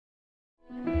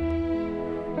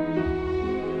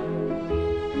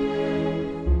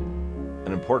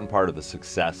important part of the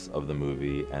success of the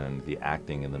movie and the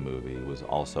acting in the movie was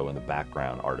also in the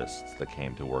background artists that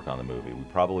came to work on the movie. We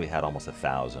probably had almost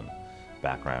 1,000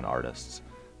 background artists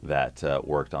that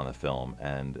worked on the film,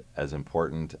 and as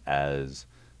important as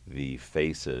the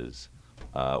faces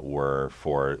were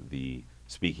for the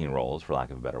speaking roles, for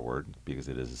lack of a better word, because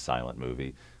it is a silent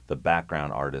movie, the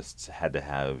background artists had to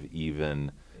have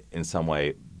even, in some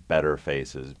way, better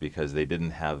faces because they didn't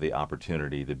have the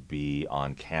opportunity to be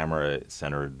on camera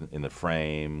centered in the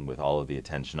frame with all of the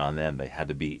attention on them. They had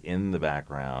to be in the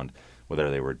background,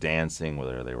 whether they were dancing,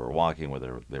 whether they were walking,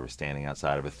 whether they were standing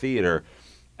outside of a theater.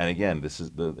 And again,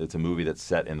 it's a movie that's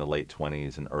set in the late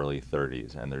 20s and early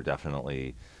 30s, and there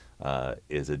definitely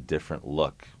is a different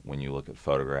look when you look at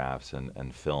photographs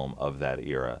and film of that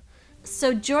era.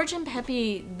 So George and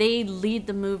Pepe, they lead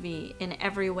the movie in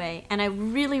every way, and I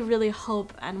really, really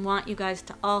hope and want you guys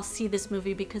to all see this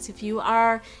movie, because if you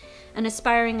are an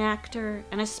aspiring actor,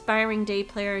 an aspiring day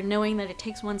player, knowing that it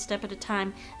takes one step at a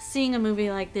time, seeing a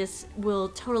movie like this will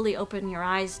totally open your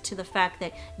eyes to the fact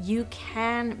that you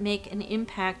can make an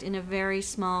impact in a very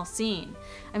small scene.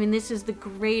 I mean, this is the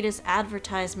greatest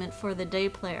advertisement for the day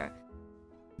player.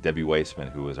 Debbie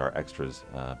Waisman, who was our extras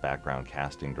background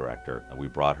casting director, we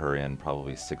brought her in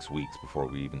probably 6 weeks before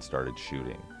we even started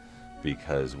shooting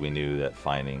because we knew that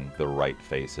finding the right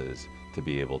faces to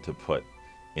be able to put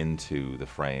into the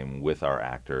frame with our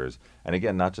actors, and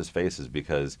again, not just faces,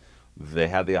 because they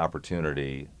had the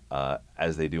opportunity,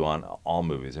 as they do on all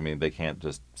movies. I mean, they can't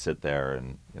just sit there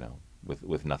and,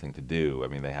 with nothing to do. I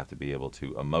mean, they have to be able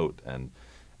to emote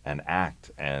and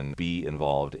act and be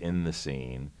involved in the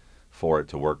scene for it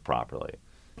to work properly.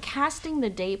 Casting the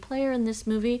day player in this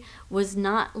movie was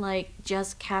not like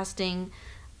just casting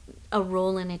a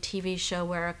role in a TV show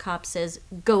where a cop says,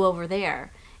 go over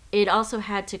there. It also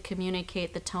had to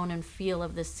communicate the tone and feel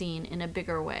of the scene in a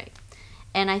bigger way.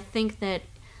 And I think that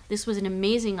this was an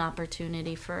amazing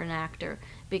opportunity for an actor,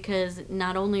 because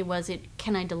not only was it,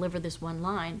 can I deliver this one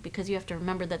line? Because you have to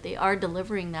remember that they are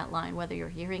delivering that line, whether you're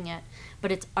hearing it,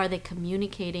 but it's, are they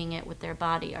communicating it with their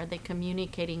body? Are they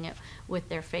communicating it with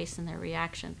their face and their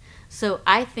reaction? So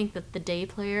I think that the day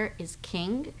player is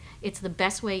king. It's the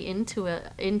best way into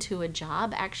a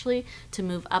job, actually, to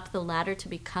move up the ladder to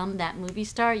become that movie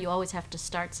star. You always have to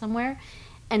start somewhere.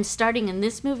 And starting in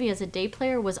this movie as a day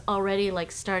player was already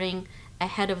like starting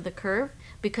ahead of the curve,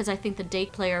 because I think the day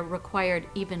player required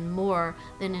even more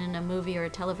than in a movie or a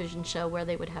television show where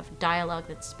they would have dialogue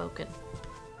that's spoken.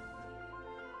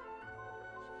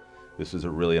 This was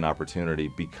really an opportunity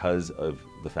because of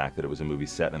the fact that it was a movie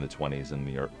set in the 20s and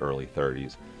the early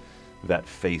 30s, that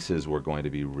faces were going to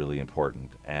be really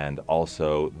important. And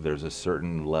also there's a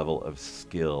certain level of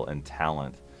skill and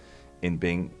talent in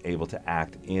being able to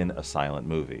act in a silent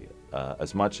movie.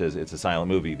 As much as it's a silent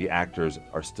movie, the actors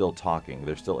are still talking,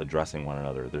 they're still addressing one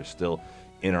another, they're still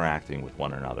interacting with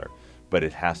one another, but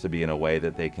it has to be in a way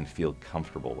that they can feel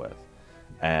comfortable with.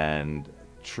 And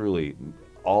truly,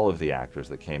 all of the actors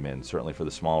that came in, certainly for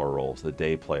the smaller roles, the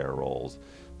day player roles,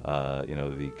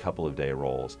 the couple of day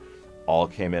roles, all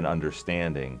came in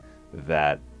understanding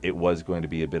that it was going to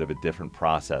be a bit of a different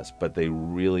process, but they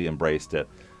really embraced it.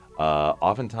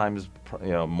 Oftentimes,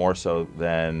 more so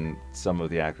than some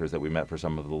of the actors that we met for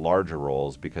some of the larger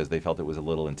roles, because they felt it was a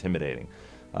little intimidating.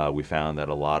 We found that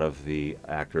a lot of the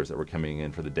actors that were coming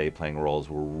in for the day playing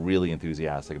roles were really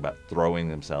enthusiastic about throwing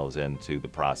themselves into the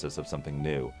process of something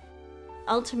new.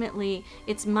 Ultimately,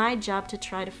 it's my job to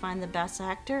try to find the best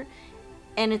actor,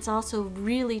 and it's also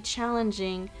really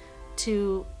challenging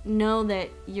to know that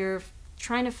you're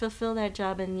trying to fulfill that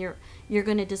job and you're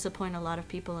going to disappoint a lot of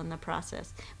people in the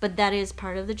process. But that is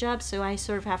part of the job, so I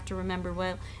sort of have to remember,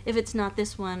 well, if it's not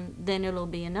this one, then it'll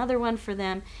be another one for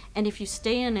them. And if you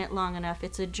stay in it long enough,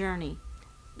 it's a journey.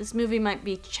 This movie might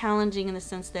be challenging in the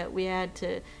sense that we had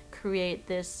to create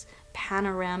this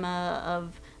panorama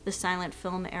of the silent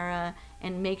film era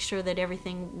and make sure that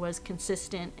everything was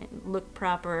consistent and looked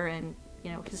proper and,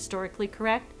 historically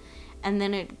correct. And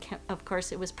then, of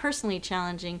course, it was personally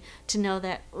challenging to know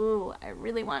that, oh, I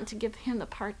really wanted to give him the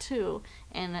part too,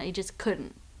 and I just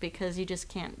couldn't, because you just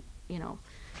can't,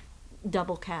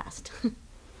 double cast.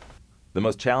 The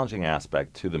most challenging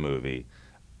aspect to the movie,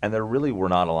 and there really were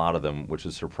not a lot of them, which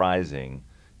is surprising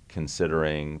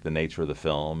considering the nature of the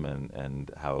film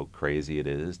and how crazy it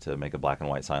is to make a black and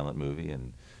white silent movie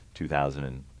in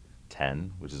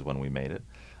 2010, which is when we made it,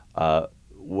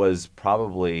 was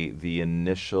probably the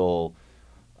initial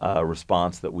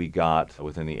response that we got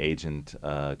within the agent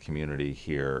community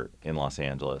here in Los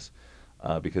Angeles,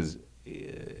 because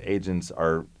agents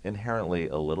are inherently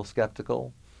a little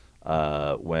skeptical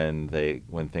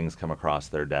when things come across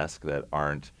their desk that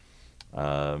aren't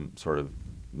sort of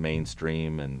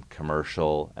mainstream and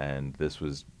commercial, and this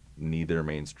was neither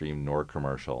mainstream nor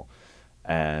commercial.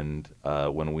 And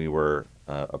when we were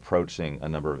approaching a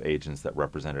number of agents that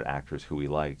represented actors who we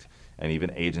liked, and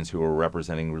even agents who were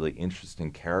representing really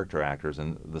interesting character actors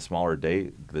and the smaller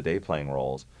day playing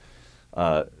roles,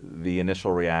 the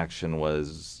initial reaction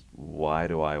was, why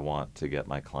do I want to get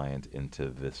my client into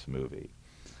this movie?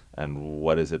 And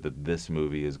what is it that this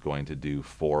movie is going to do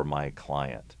for my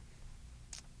client?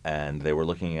 And they were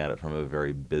looking at it from a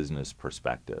very business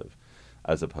perspective,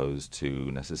 as opposed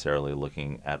to necessarily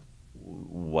looking at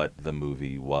what the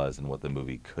movie was and what the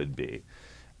movie could be.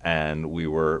 And we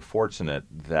were fortunate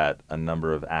that a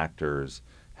number of actors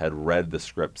had read the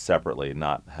script separately,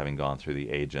 not having gone through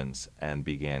the agents, and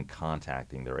began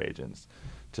contacting their agents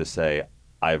to say,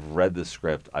 I've read the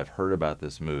script, I've heard about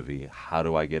this movie, how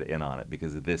do I get in on it?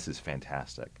 Because this is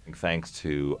fantastic. Thanks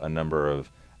to a number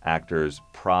of actors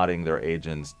prodding their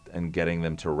agents and getting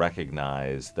them to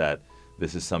recognize that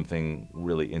this is something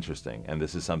really interesting, and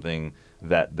this is something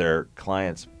that their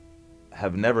clients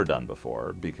have never done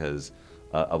before, because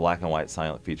a black and white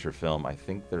silent feature film, I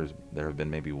think there have been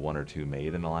maybe one or two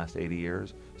made in the last 80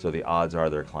 years, so the odds are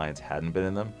their clients hadn't been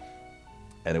in them,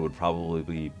 and it would probably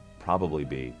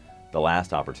be the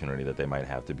last opportunity that they might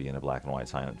have to be in a black and white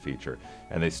silent feature.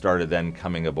 And they started then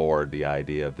coming aboard the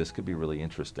idea of this could be really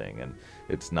interesting, and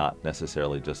it's not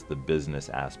necessarily just the business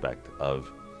aspect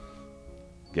of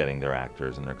getting their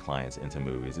actors and their clients into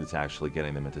movies, it's actually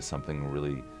getting them into something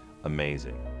really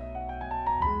amazing.